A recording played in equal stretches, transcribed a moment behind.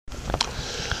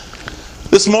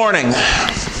This morning,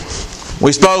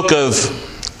 we spoke of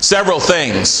several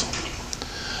things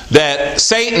that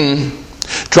Satan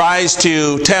tries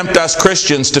to tempt us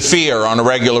Christians to fear on a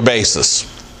regular basis.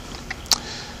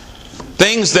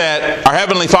 Things that our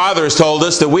Heavenly Father has told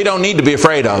us that we don't need to be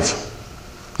afraid of,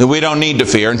 that we don't need to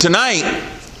fear. And tonight,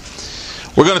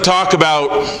 we're going to talk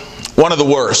about one of the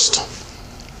worst.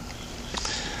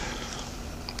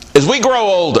 As we grow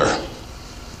older,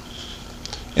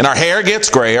 and our hair gets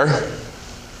grayer,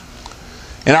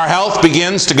 and our health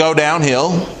begins to go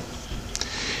downhill,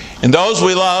 and those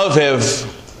we love have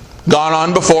gone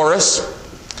on before us,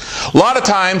 a lot of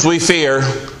times we fear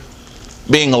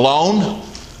being alone,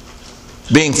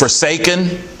 being forsaken,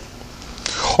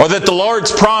 or that the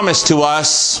Lord's promise to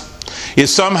us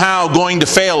is somehow going to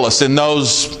fail us in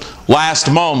those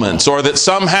last moments, or that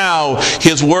somehow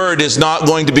His Word is not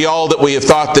going to be all that we have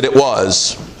thought that it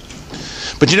was.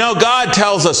 But you know, God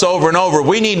tells us over and over,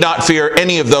 we need not fear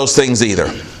any of those things either,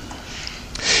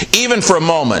 even for a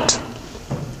moment.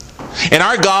 And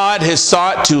our God has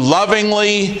sought to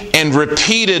lovingly and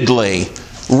repeatedly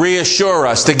reassure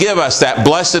us, to give us that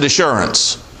blessed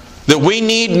assurance that we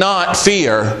need not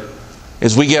fear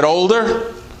as we get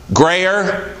older,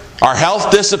 grayer, our health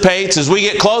dissipates, as we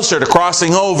get closer to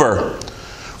crossing over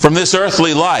from this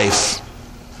earthly life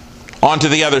onto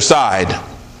the other side.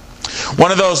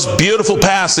 One of those beautiful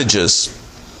passages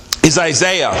is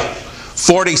Isaiah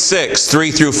 46,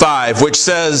 3 through 5, which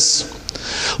says,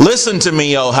 "Listen to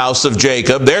me, O house of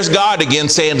Jacob." There's God again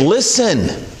saying,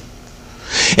 listen.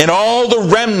 "And all the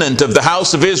remnant of the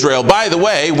house of Israel." By the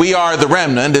way, we are the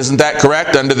remnant, isn't that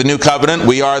correct? Under the new covenant,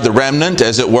 we are the remnant,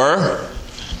 as it were.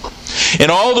 "And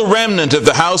all the remnant of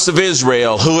the house of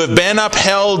Israel, who have been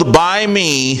upheld by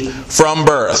me from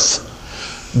birth."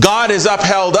 God has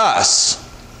upheld us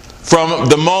from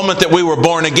the moment that we were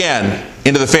born again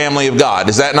into the family of God.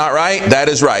 Is that not right? That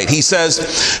is right. He says,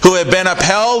 "Who have been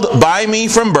upheld by me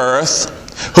from birth,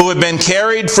 who have been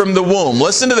carried from the womb."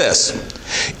 Listen to this.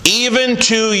 "Even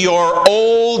to your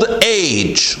old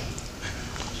age,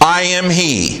 I am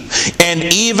He. And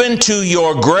even to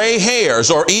your gray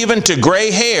hairs," or even to gray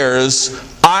hairs,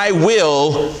 "I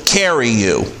will carry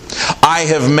you. I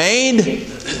have made,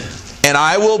 and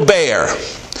I will bear.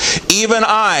 Even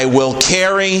I will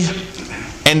carry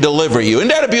and deliver you." Isn't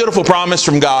that a beautiful promise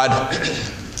from God?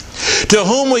 "To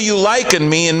whom will you liken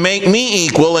me and make me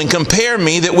equal and compare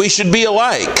me that we should be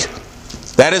alike?"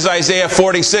 That is Isaiah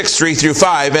 46, 3 through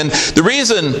 5. And the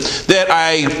reason that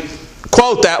I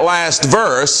quote that last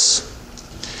verse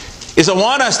is I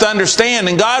want us to understand,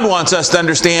 and God wants us to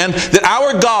understand, that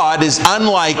our God is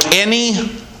unlike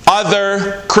any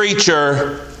other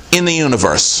creature in the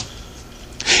universe.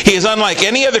 He is unlike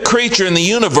any other creature in the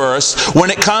universe when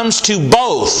it comes to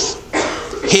both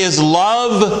His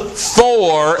love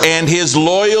for and His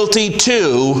loyalty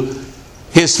to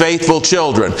His faithful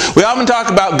children. We often talk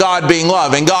about God being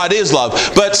love, and God is love,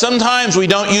 but sometimes we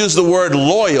don't use the word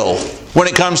loyal when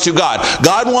it comes to God.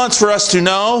 God wants for us to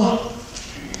know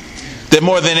that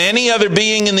more than any other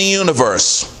being in the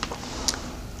universe,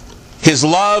 His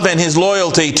love and His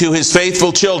loyalty to His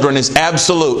faithful children is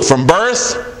absolute. From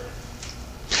birth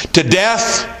to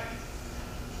death,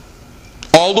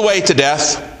 all the way to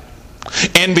death,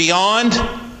 and beyond,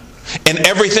 and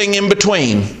everything in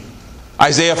between.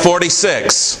 Isaiah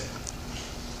 46,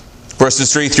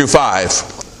 verses 3 through 5.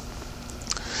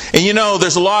 And you know,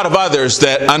 there's a lot of others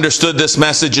that understood this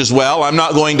message as well. I'm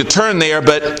not going to turn there,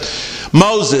 but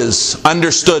Moses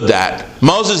understood that.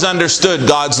 Moses understood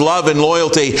God's love and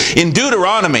loyalty. In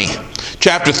Deuteronomy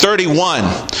chapter 31,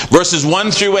 verses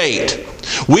 1 through 8,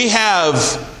 we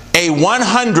have a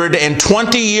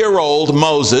 120-year-old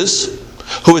Moses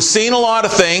who has seen a lot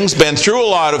of things, been through a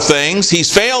lot of things. He's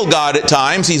failed God at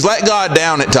times. He's let God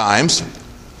down at times.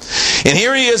 And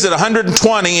here he is at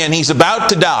 120, and he's about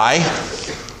to die.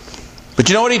 But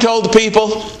you know what he told the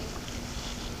people?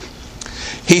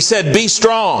 He said, "Be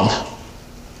strong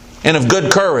and of good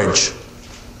courage."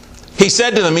 He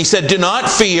said to them, he said, "Do not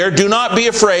fear, do not be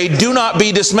afraid, do not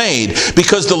be dismayed,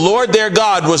 because the Lord their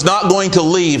God was not going to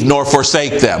leave nor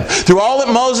forsake them." Through all that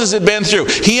Moses had been through,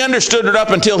 he understood it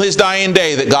up until his dying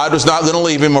day that God was not going to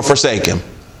leave him or forsake him.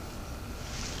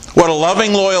 What a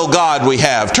loving, loyal God we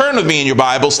have. Turn with me in your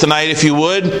Bibles tonight, if you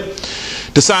would,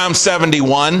 to Psalm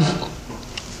 71.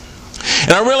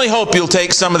 And I really hope you'll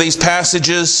take some of these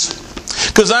passages,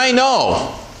 because I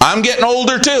know I'm getting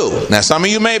older too. Now, some of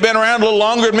you may have been around a little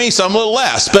longer than me, some a little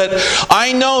less. But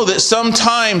I know that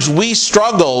sometimes we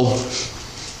struggle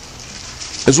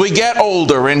as we get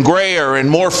older and grayer and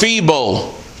more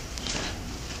feeble.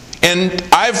 And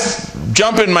I've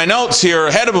jumping my notes here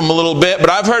ahead of them a little bit, but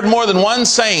I've heard more than one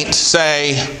saint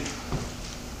say,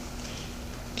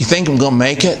 "You think I'm going to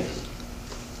make it?"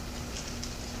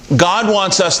 God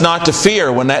wants us not to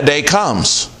fear when that day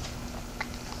comes.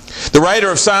 The writer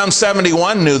of Psalm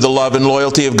 71 knew the love and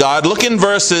loyalty of God. Look in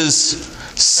verses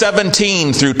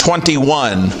 17 through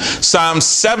 21. Psalm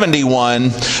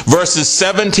 71, verses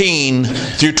 17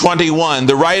 through 21.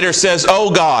 The writer says,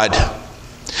 "O God,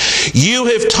 you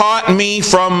have taught me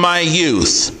from my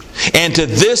youth, and to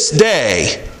this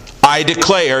day I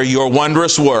declare your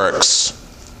wondrous works.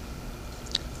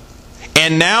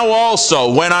 And now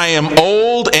also, when I am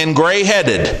old and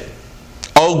gray-headed,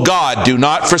 O God, do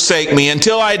not forsake me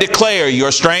until I declare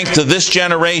your strength to this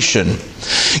generation,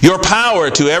 your power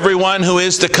to everyone who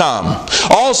is to come.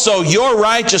 Also, your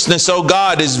righteousness, O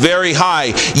God, is very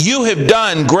high. You have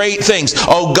done great things.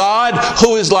 O God,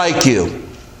 who is like you?"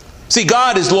 See,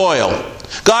 God is loyal.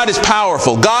 God is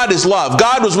powerful. God is love.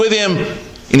 God was with him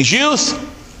in his youth,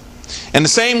 and the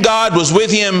same God was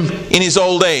with him in his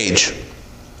old age.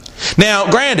 Now,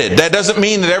 granted, that doesn't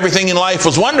mean that everything in life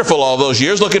was wonderful all those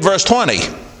years. Look at verse 20.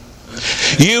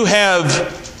 You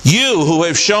who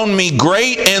have shown me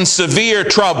great and severe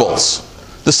troubles.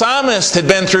 The psalmist had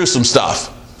been through some stuff.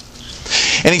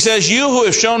 And he says, "You who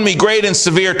have shown me great and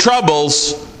severe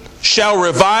troubles shall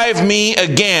revive me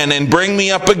again and bring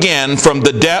me up again from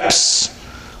the depths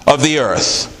of the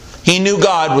earth." He knew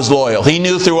God was loyal. He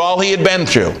knew through all he had been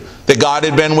through that God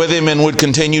had been with him and would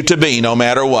continue to be no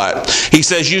matter what. He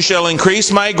says, "You shall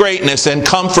increase my greatness and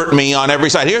comfort me on every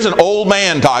side." Here's an old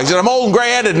man talking. He said, "I'm old and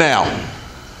gray-headed now.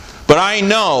 But I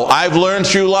know, I've learned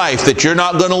through life that you're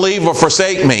not going to leave or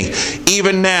forsake me.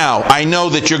 Even now, I know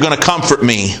that you're going to comfort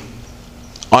me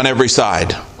on every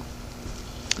side."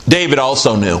 David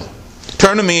also knew.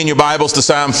 Turn to me in your Bibles to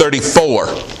Psalm 34.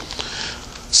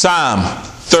 Psalm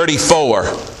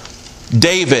 34.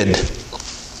 David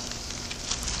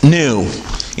knew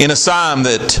in a psalm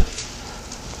that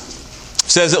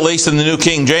says, at least in the New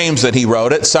King James, that he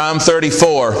wrote it. Psalm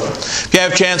 34. If you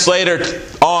have a chance later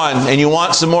on and you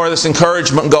want some more of this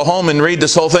encouragement, go home and read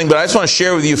this whole thing. But I just want to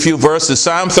share with you a few verses.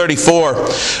 Psalm 34,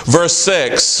 verse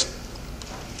 6.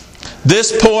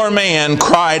 "This poor man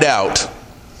cried out,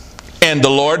 and the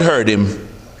Lord heard him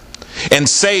and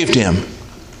saved him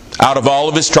out of all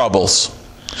of his troubles.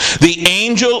 The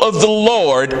angel of the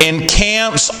Lord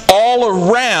encamps all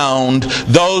around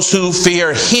those who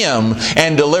fear him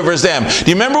and delivers them." Do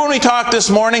you remember when we talked this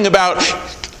morning about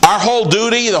our whole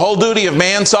duty, the whole duty of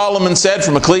man, Solomon said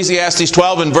from Ecclesiastes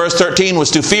 12 and verse 13,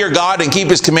 was to fear God and keep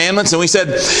his commandments? And we said,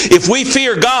 if we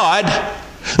fear God,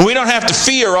 we don't have to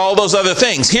fear all those other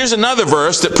things. Here's another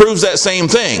verse that proves that same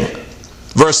thing.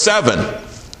 Verse 7.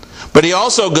 But he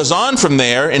also goes on from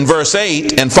there in verse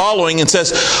 8 and following and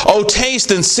says, "Oh,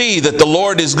 taste and see that the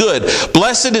Lord is good.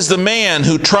 Blessed is the man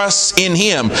who trusts in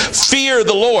him. Fear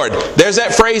the Lord." There's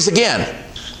that phrase again.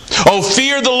 "Oh,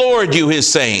 fear the Lord, you his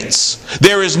saints.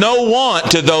 There is no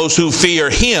want to those who fear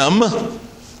him.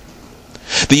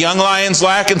 The young lions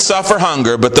lack and suffer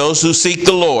hunger, but those who seek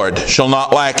the Lord shall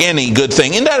not lack any good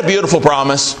thing." Isn't that a beautiful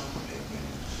promise?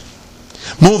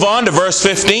 Move on to verse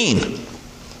 15.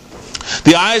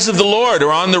 "The eyes of the Lord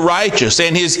are on the righteous,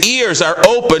 and his ears are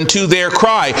open to their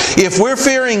cry." If we're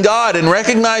fearing God and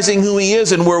recognizing who he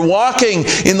is, and we're walking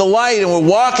in the light and we're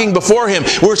walking before him,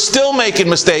 we're still making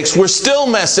mistakes, we're still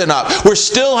messing up, we're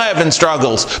still having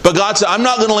struggles. But God said, "I'm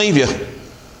not going to leave you.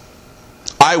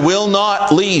 I will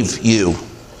not leave you."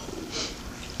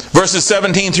 Verses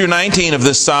 17 through 19 of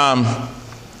this psalm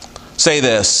say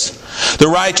this: "The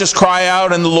righteous cry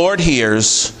out, and the Lord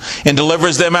hears and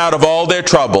delivers them out of all their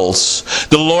troubles.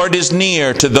 The Lord is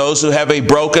near to those who have a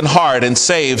broken heart and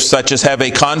saves such as have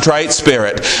a contrite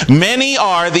spirit. Many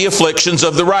are the afflictions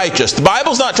of the righteous." The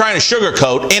Bible's not trying to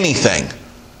sugarcoat anything.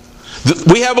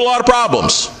 We have a lot of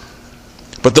problems,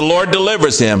 but the Lord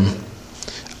delivers him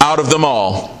out of them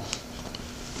all.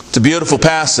 It's a beautiful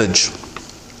passage.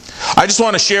 I just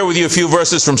want to share with you a few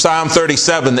verses from Psalm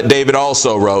 37 that David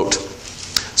also wrote.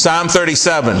 Psalm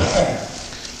 37,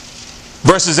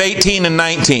 verses 18 and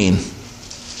 19.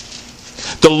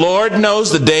 "The Lord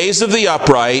knows the days of the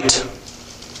upright,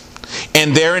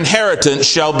 and their inheritance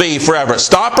shall be forever."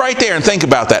 Stop right there and think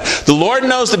about that. The Lord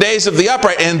knows the days of the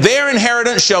upright, and their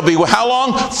inheritance shall be how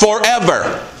long?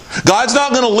 Forever. God's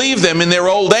not going to leave them in their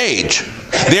old age.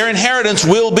 Their inheritance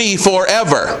will be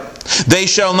forever. "They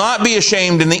shall not be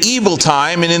ashamed in the evil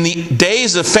time, and in the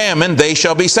days of famine they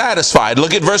shall be satisfied."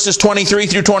 Look at verses 23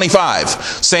 through 25.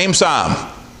 Same Psalm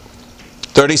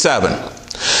 37.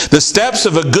 The steps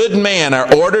of a good man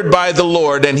are ordered by the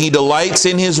Lord, and he delights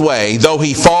in his way. Though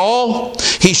he fall,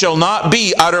 he shall not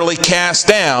be utterly cast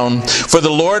down, for the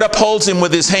Lord upholds him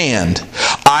with his hand.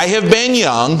 I have been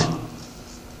young,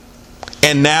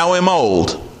 and now am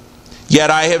old,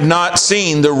 yet I have not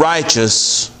seen the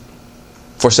righteous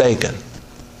forsaken.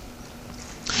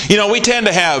 You know, we tend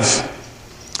to have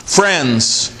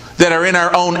friends that are in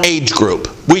our own age group.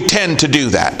 We tend to do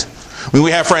that. I mean,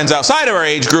 we have friends outside of our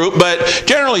age group, but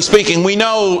generally speaking, we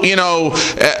know,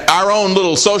 our own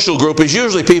little social group is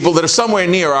usually people that are somewhere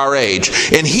near our age.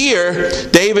 And here,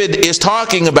 David is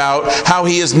talking about how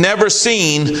he has never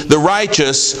seen the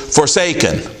righteous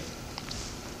forsaken.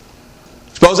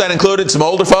 Suppose that included some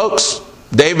older folks?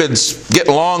 David's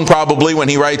getting along probably when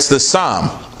he writes this psalm.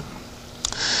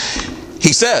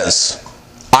 He says,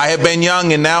 I have been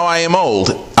young and now I am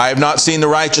old. I have not seen the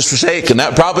righteous forsaken.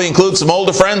 That probably includes some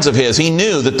older friends of his. He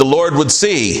knew that the Lord would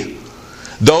see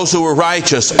those who were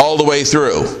righteous all the way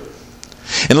through.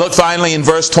 And look finally in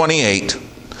verse 28.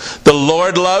 The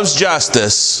Lord loves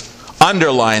justice,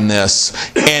 underline this,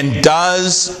 and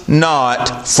does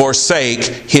not forsake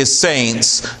his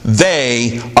saints.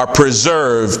 They are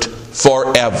preserved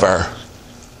forever.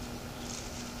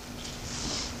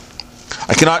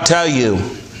 I cannot tell you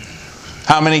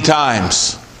how many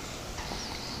times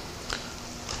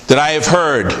that I have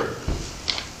heard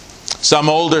some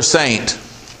older saint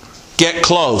get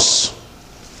close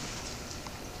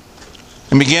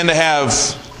and begin to have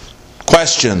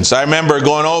questions. I remember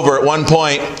going over at one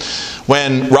point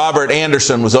when Robert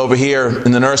Anderson was over here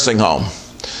in the nursing home.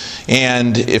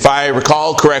 And if I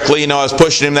recall correctly, I was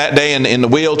pushing him that day in the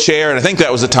wheelchair, and I think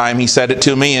that was the time he said it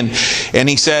to me, and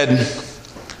he said,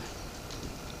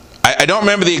 I don't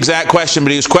remember the exact question,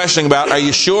 but he was questioning about, are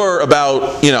you sure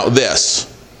about, this?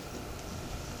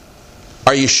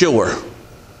 Are you sure?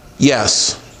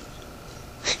 Yes,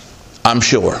 I'm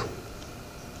sure.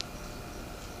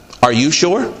 Are you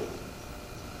sure?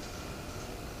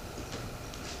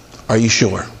 Are you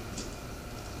sure?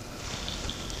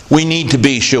 We need to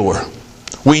be sure.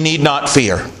 We need not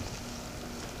fear.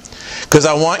 Because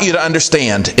I want you to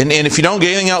understand, and if you don't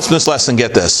get anything else from this lesson,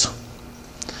 get this.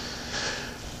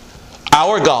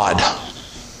 Our God,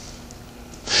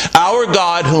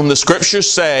 whom the Scriptures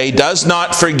say does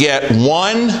not forget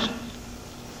one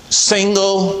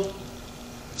single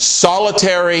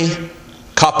solitary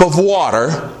cup of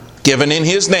water given in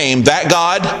His name, that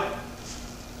God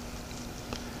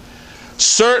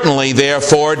certainly,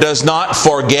 therefore, does not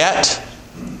forget,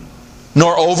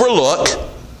 nor overlook,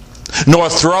 nor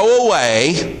throw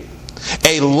away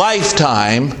a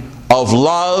lifetime of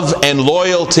love and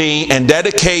loyalty and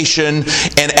dedication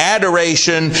and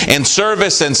adoration and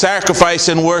service and sacrifice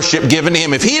and worship given to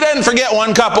Him. If He doesn't forget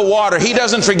one cup of water, He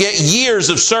doesn't forget years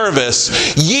of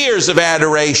service, years of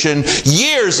adoration,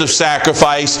 years of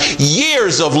sacrifice,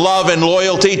 years of love and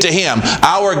loyalty to Him.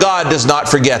 Our God does not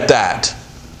forget that.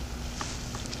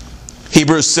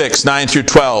 Hebrews 6, 9 through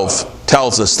 12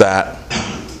 tells us that.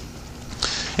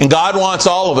 And God wants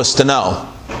all of us to know,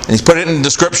 and He's put it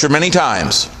into Scripture many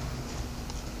times,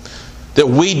 that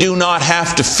we do not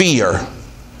have to fear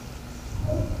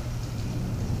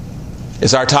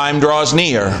as our time draws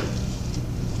near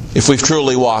if we've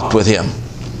truly walked with Him.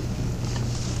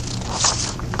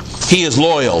 He is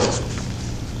loyal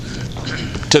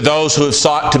to those who have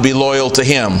sought to be loyal to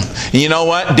Him. And you know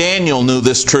what? Daniel knew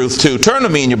this truth too. Turn to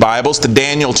me in your Bibles to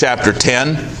Daniel chapter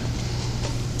 10.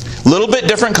 A little bit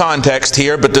different context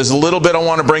here, but there's a little bit I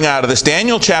want to bring out of this.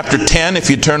 Daniel chapter 10, if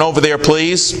you turn over there,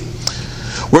 please.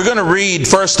 We're going to read,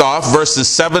 first off, verses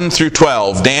 7 through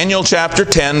 12. Daniel chapter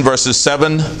 10, verses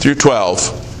 7 through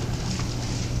 12.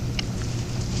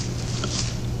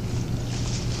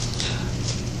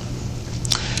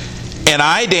 And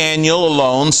I, Daniel,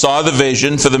 alone saw the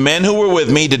vision, for the men who were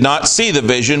with me did not see the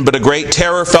vision, but a great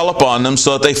terror fell upon them,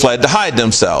 so that they fled to hide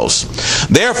themselves.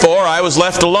 Therefore I was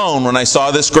left alone when I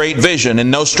saw this great vision,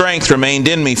 and no strength remained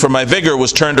in me, for my vigor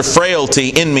was turned to frailty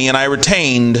in me, and I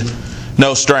retained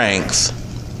no strength.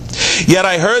 Yet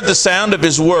I heard the sound of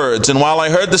His words, and while I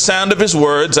heard the sound of His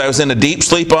words, I was in a deep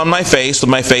sleep on my face, with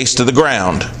my face to the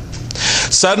ground.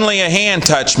 Suddenly a hand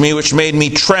touched me, which made me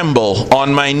tremble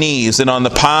on my knees and on the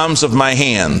palms of my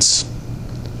hands.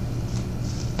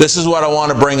 This is what I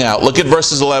want to bring out. Look at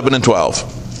verses 11 and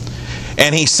 12.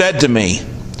 And He said to me,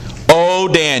 O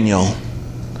Daniel,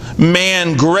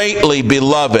 man greatly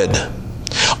beloved,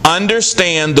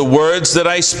 understand the words that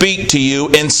I speak to you,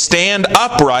 and stand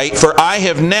upright, for I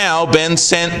have now been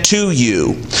sent to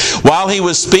you. While he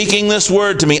was speaking this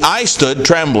word to me, I stood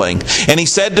trembling. And he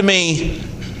said to me,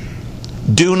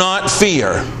 do not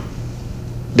fear,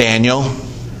 Daniel,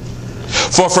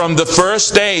 For from the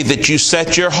first day that you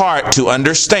set your heart to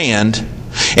understand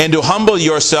and to humble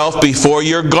yourself before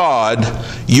your God,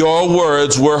 your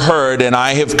words were heard, and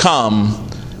I have come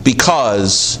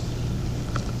because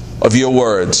of your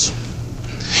words.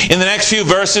 In the next few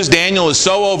verses, Daniel is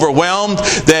so overwhelmed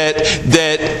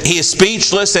that he is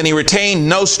speechless and he retained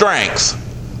no strength.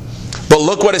 But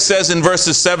look what it says in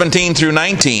verses 17 through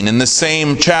 19 in the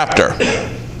same chapter.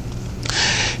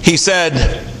 He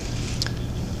said,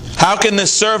 "How can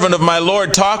this servant of my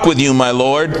Lord talk with you, my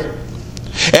Lord?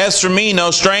 As for me, no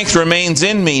strength remains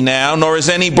in me now, nor is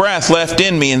any breath left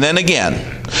in me." And then again,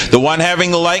 "The one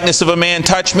having the likeness of a man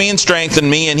touched me and strengthened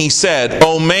me, and he said,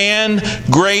 O man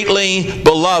greatly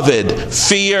beloved,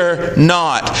 fear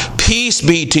not. Peace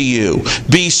be to you.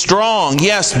 Be strong.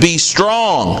 Yes, be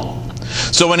strong."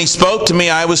 So when he spoke to me,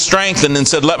 I was strengthened and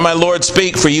said, "Let my Lord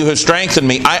speak, for you have strengthened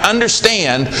me." I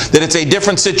understand that it's a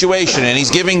different situation, and he's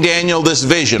giving Daniel this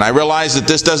vision. I realize that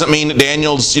this doesn't mean that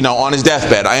Daniel's, on his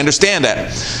deathbed. I understand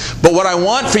that. But what I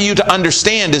want for you to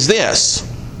understand is this.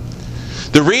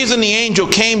 The reason the angel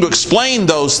came to explain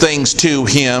those things to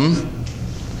him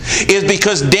is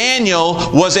because Daniel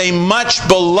was a much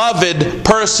beloved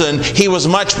person. He was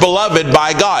much beloved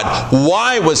by God.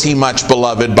 Why was he much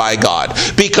beloved by God?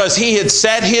 Because he had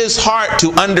set his heart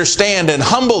to understand and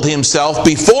humbled himself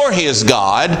before his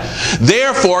God.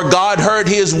 Therefore, God heard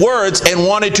his words and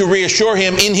wanted to reassure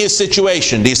him in his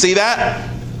situation. Do you see that?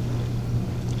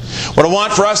 What I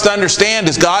want for us to understand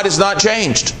is God has not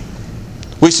changed.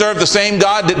 We serve the same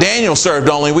God that Daniel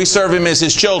served, only we serve him as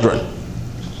his children.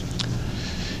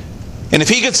 And if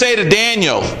he could say to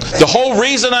Daniel, "The whole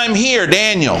reason I'm here,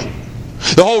 Daniel,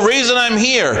 the whole reason I'm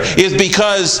here is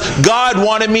because God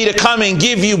wanted me to come and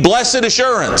give you blessed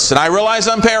assurance." And I realize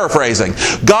I'm paraphrasing.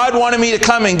 God wanted me to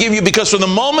come and give you, because from the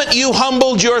moment you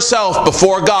humbled yourself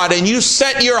before God and you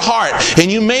set your heart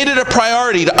and you made it a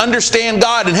priority to understand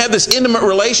God and have this intimate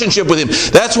relationship with him,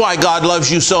 that's why God loves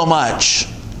you so much.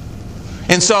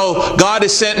 And so God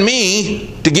has sent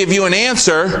me to give you an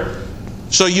answer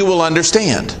so you will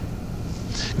understand.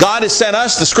 God has sent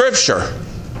us the Scripture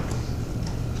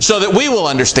so that we will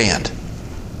understand.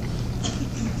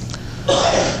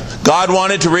 God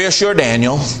wanted to reassure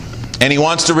Daniel, and he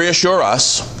wants to reassure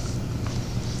us,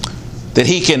 that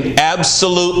he can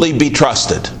absolutely be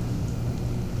trusted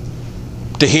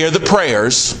to hear the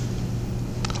prayers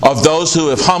of those who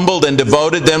have humbled and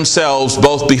devoted themselves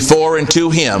both before and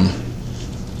to him,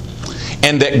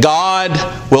 and that God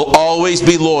will always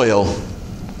be loyal,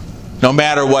 no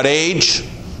matter what age,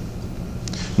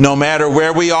 no matter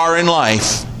where we are in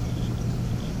life,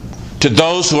 to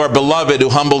those who are beloved, who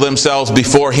humble themselves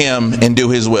before him and do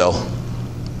his will.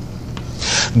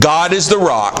 God is the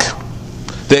rock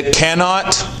that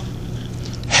cannot,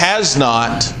 has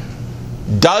not,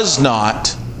 does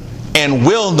not, and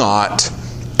will not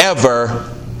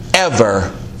ever,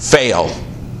 ever fail.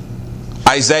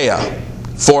 Isaiah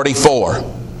 44,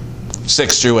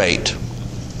 6 through 8.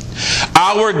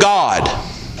 Our God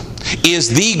is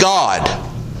the God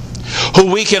who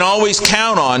we can always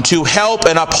count on to help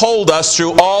and uphold us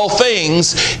through all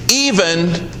things,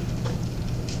 even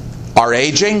our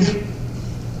aging,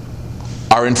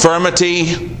 our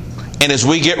infirmity, and as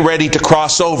we get ready to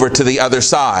cross over to the other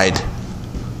side.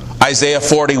 Isaiah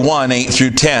 41, 8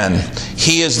 through 10.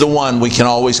 He is the one we can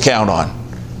always count on.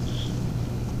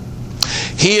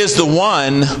 He is the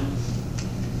one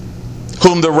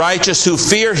whom the righteous who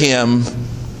fear him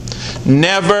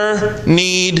never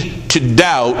need to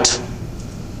doubt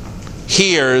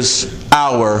hears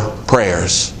our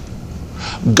prayers.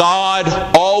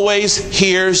 God always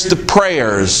hears the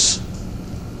prayers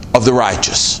of the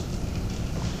righteous,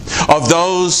 of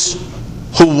those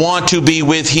who want to be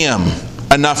with him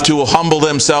enough to humble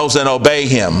themselves and obey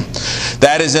him.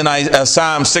 That is in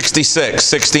Psalm 66,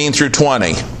 16 through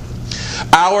 20.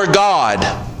 Our God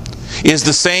is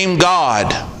the same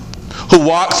God who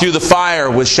walked through the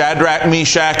fire with Shadrach,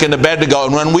 Meshach, and Abednego.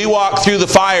 And when we walk through the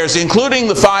fires, including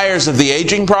the fires of the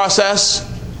aging process,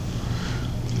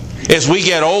 as we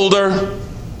get older,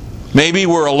 maybe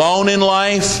we're alone in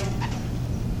life,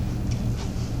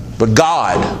 but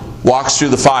God walks through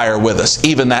the fire with us,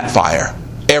 even that fire,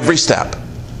 every step.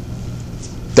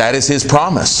 That is his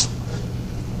promise.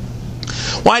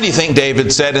 Why do you think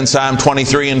David said in Psalm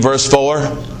 23 and verse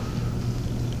 4,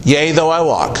 "Yea, though I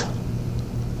walk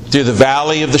through the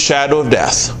valley of the shadow of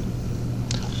death,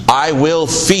 I will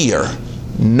fear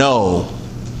no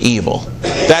evil.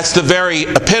 That's the very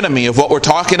epitome of what we're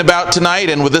talking about tonight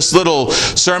and with this little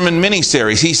sermon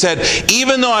mini-series. He said,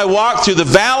 even though I walk through the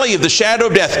valley of the shadow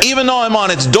of death, even though I'm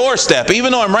on its doorstep,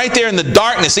 even though I'm right there in the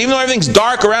darkness, even though everything's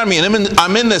dark around me and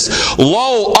I'm in this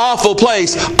low, awful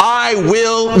place, I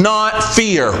will not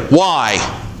fear.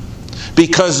 Why?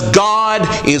 Because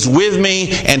God is with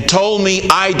me and told me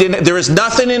there is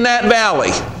nothing in that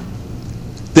valley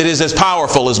that is as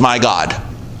powerful as my God.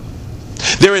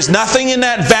 There is nothing in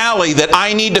that valley that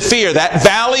I need to fear. That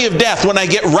valley of death, when I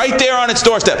get right there on its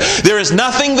doorstep, there is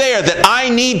nothing there that I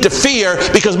need to fear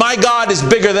because my God is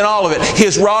bigger than all of it.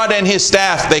 His rod and His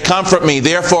staff, they comfort me.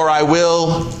 Therefore, I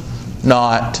will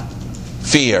not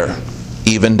fear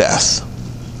even death.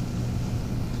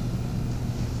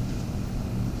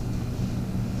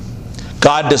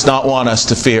 God does not want us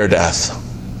to fear death.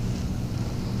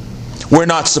 We're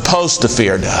not supposed to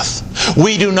fear death.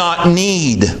 We do not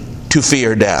need to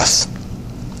fear death.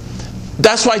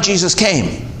 That's why Jesus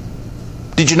came.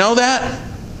 Did you know that?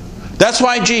 That's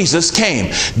why Jesus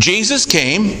came. Jesus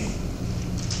came,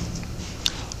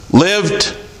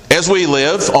 lived as we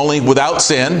live, only without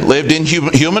sin, lived in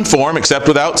human form except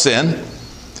without sin.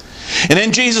 And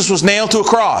then Jesus was nailed to a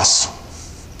cross.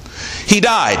 He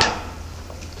died.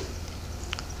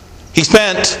 He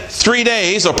spent 3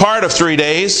 days, or part of 3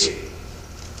 days,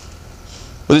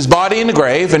 with his body in the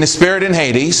grave and his spirit in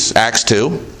Hades, Acts 2.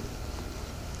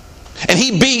 And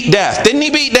he beat death. Didn't he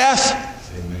beat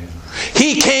death? Amen.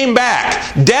 He came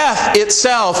back. Death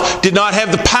itself did not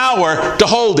have the power to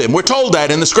hold him. We're told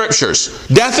that in the Scriptures.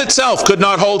 Death itself could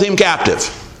not hold him captive.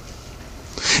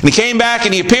 And he came back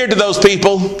and he appeared to those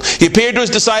people. He appeared to his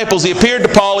disciples. He appeared to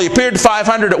Paul. He appeared to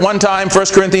 500 at one time, 1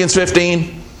 Corinthians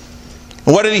 15.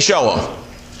 And what did he show them?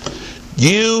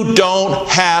 You don't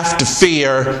have to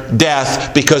fear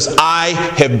death because I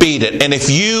have beat it. And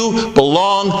if you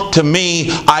belong to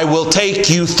me, I will take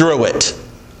you through it.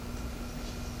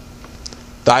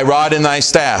 Thy rod and thy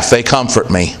staff, they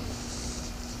comfort me.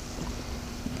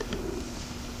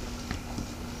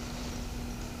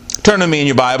 Turn with me in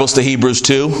your Bibles to Hebrews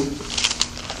 2,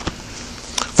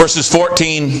 verses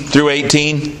 14 through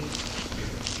 18.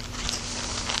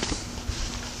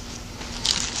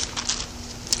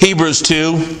 Hebrews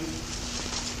 2,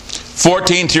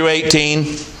 14 through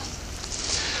 18.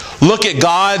 Look at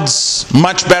God's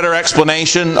much better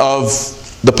explanation of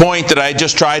the point that I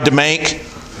just tried to make.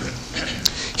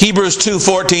 Hebrews 2,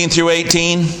 14 through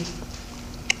 18.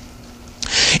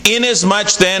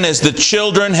 Inasmuch then as the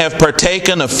children have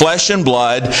partaken of flesh and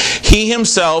blood, he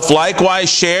himself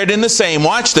likewise shared in the same,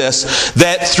 watch this,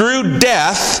 that through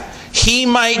death he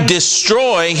might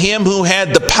destroy him who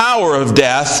had the power of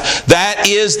death, that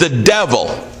is the devil,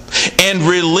 and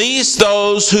release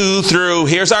those who through,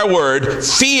 here's our word,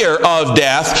 fear of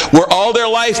death, were all their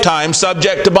lifetime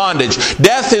subject to bondage.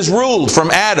 Death is ruled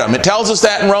from Adam. It tells us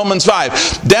that in Romans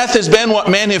 5. Death has been what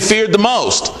men have feared the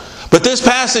most. But this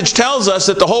passage tells us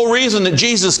that the whole reason that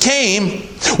Jesus came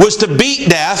was to beat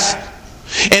death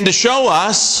and to show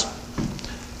us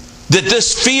that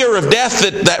this fear of death,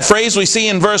 that phrase we see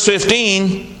in verse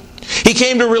 15, he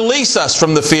came to release us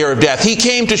from the fear of death. He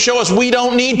came to show us we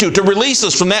don't need to release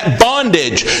us from that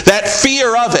bondage, that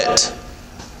fear of it.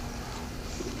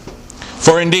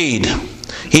 For indeed,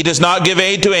 he does not give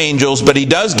aid to angels, but he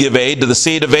does give aid to the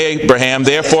seed of Abraham.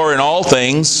 Therefore, in all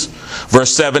things,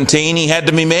 verse 17, he had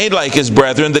to be made like his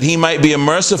brethren, that he might be a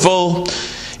merciful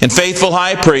and faithful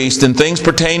high priest in things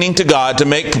pertaining to God, to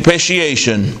make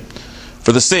propitiation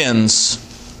for the sins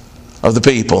of the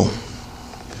people.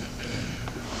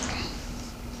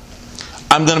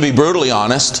 I'm going to be brutally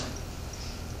honest.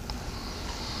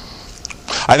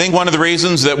 I think one of the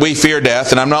reasons that we fear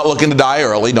death, and I'm not looking to die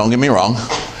early, don't get me wrong,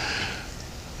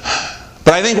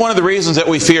 but I think one of the reasons that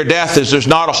we fear death is there's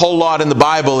not a whole lot in the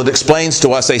Bible that explains to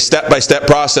us a step-by-step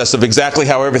process of exactly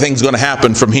how everything's going to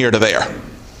happen from here to there.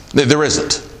 There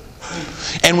isn't.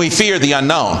 And we fear the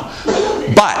unknown.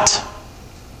 But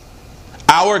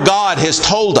our God has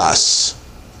told us.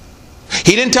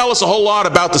 He didn't tell us a whole lot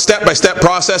about the step-by-step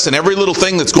process and every little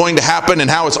thing that's going to happen and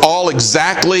how it's all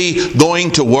exactly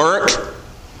going to work.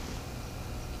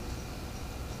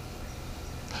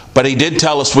 But He did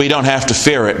tell us we don't have to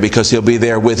fear it because He'll be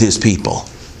there with His people.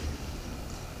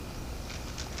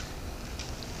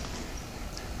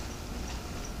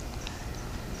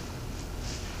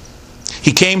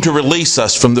 He came to release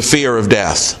us from the fear of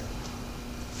death.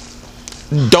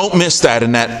 Don't miss that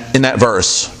in that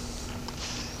verse.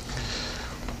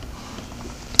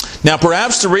 Now,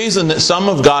 perhaps the reason that some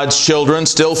of God's children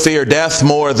still fear death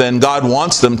more than God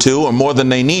wants them to, or more than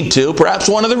they need to, perhaps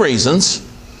one of the reasons,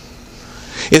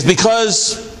 is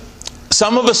because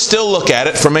some of us still look at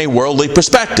it from a worldly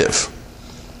perspective.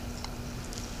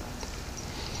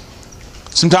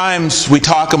 Sometimes we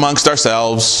talk amongst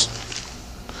ourselves,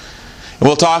 and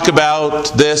we'll talk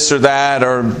about this or that,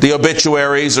 or the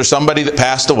obituaries, or somebody that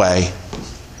passed away.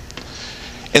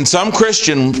 And some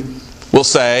Christian will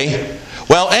say,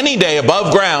 well, any day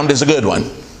above ground is a good one.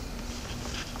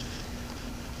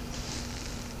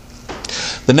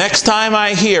 The next time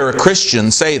I hear a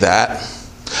Christian say that,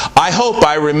 I hope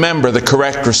I remember the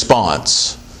correct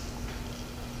response.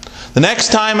 The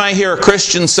next time I hear a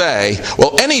Christian say,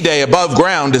 well, any day above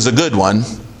ground is a good one,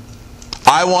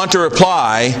 I want to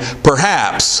reply,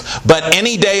 perhaps, but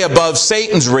any day above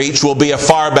Satan's reach will be a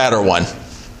far better one.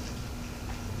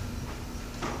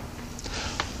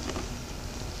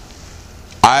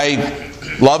 I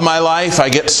love my life. I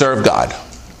get to serve God.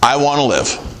 I want to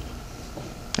live.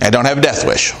 I don't have a death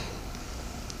wish.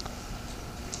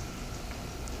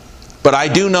 But I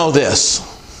do know this.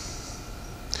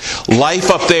 Life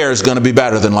up there is going to be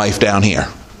better than life down here.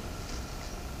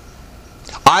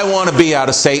 I want to be out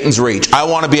of Satan's reach. I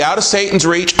want to be out of Satan's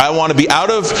reach. I want to be out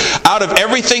of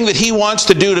everything that he wants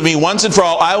to do to me once and for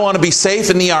all. I want to be safe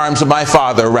in the arms of my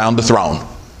Father around the throne.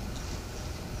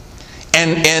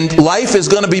 And life is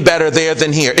going to be better there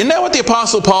than here. Isn't that what the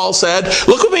Apostle Paul said?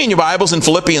 Look with me in your Bibles in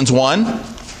Philippians 1.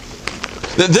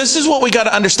 This is what we got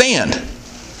to understand.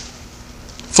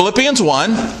 Philippians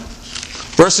 1,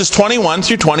 verses 21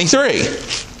 through 23.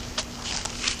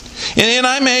 And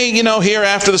I may, hear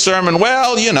after the sermon,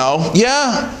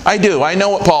 yeah, I do. I know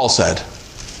what Paul said.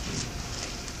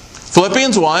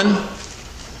 Philippians 1,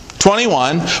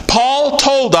 21. Paul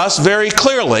told us very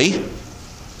clearly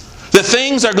that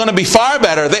things are going to be far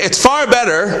better. It's far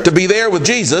better to be there with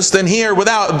Jesus than here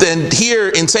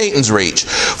in Satan's reach.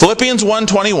 Philippians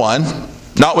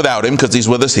 1:21, not without him because he's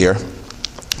with us here.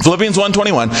 Philippians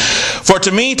 1:21, for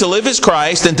to me to live is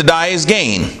Christ and to die is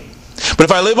gain. But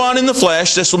if I live on in the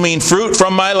flesh, this will mean fruit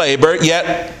from my labor,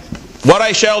 yet what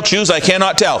I shall choose I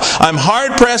cannot tell. I'm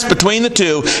hard pressed between the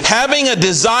two, having a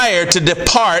desire to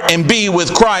depart and be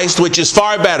with Christ, which is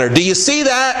far better. Do you see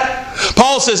that?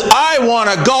 Paul says, I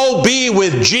want to go be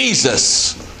with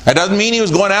Jesus. That doesn't mean he was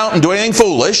going out and doing anything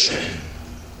foolish.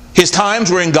 His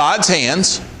times were in God's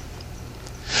hands.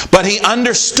 But he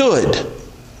understood.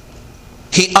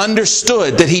 He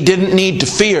understood that he didn't need to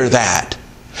fear that.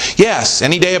 Yes,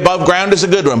 any day above ground is a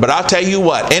good one, but I'll tell you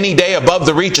what, any day above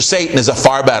the reach of Satan is a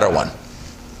far better one.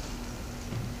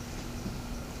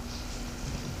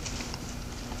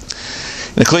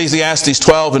 In Ecclesiastes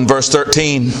 12 and verse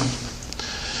 13, it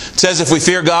says if we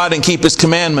fear God and keep His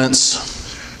commandments,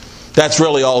 that's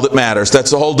really all that matters.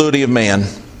 That's the whole duty of man.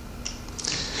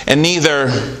 And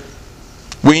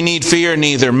we need fear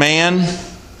neither man,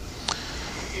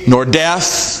 nor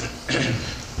death,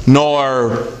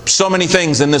 nor so many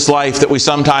things in this life that we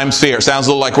sometimes fear. It sounds a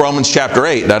little like Romans chapter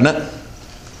 8, doesn't it?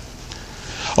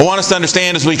 I want us to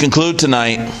understand as we conclude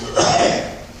tonight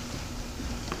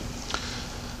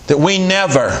that we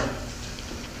never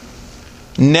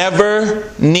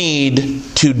need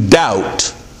to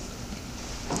doubt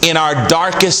in our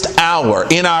darkest hour,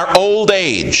 in our old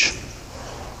age.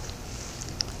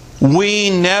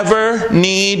 We never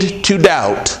need to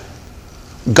doubt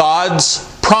God's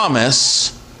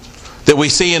promise that we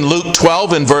see in Luke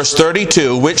 12 and verse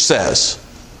 32, which says,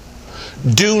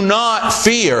 do not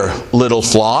fear, little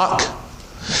flock.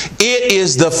 It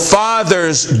is the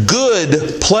Father's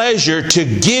good pleasure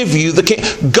to give you the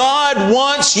kingdom. God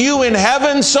wants you in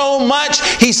heaven so much,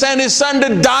 He sent His Son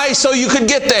to die so you could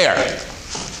get there.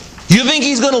 You think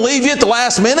He's going to leave you at the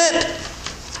last minute?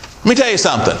 Let me tell you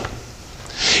something.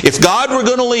 If God were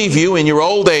going to leave you in your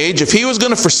old age, if He was going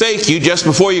to forsake you just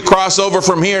before you cross over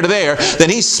from here to there,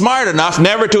 then He's smart enough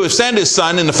never to have sent His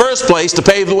Son in the first place to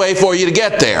pave the way for you to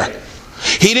get there.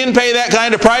 He didn't pay that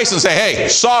kind of price and say, hey,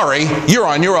 sorry, you're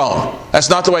on your own. That's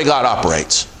not the way God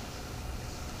operates.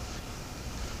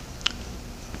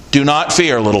 Do not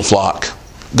fear, little flock.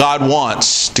 God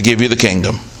wants to give you the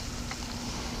kingdom.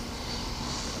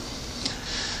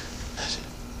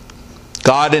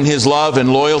 God in His love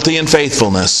and loyalty and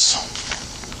faithfulness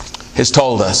has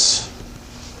told us,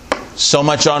 so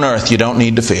much on earth you don't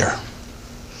need to fear.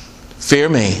 Fear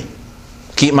me.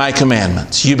 Keep my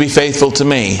commandments. You be faithful to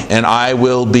me, and I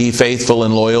will be faithful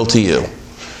and loyal to you.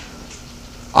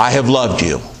 I have loved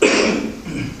you.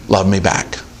 Love me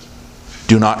back.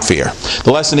 Do not fear.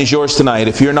 The lesson is yours tonight.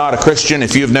 If you're not a Christian,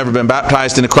 if you've never been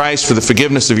baptized into Christ for the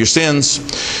forgiveness of your sins,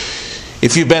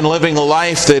 if you've been living a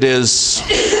life that is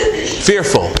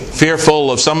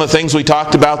fearful of some of the things we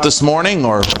talked about this morning,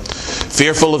 or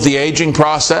fearful of the aging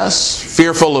process,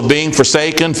 fearful of being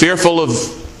forsaken, fearful of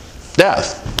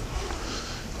death,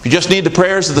 if you just need the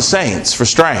prayers of the saints for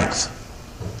strength,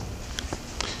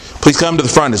 please come to the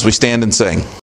front as we stand and sing.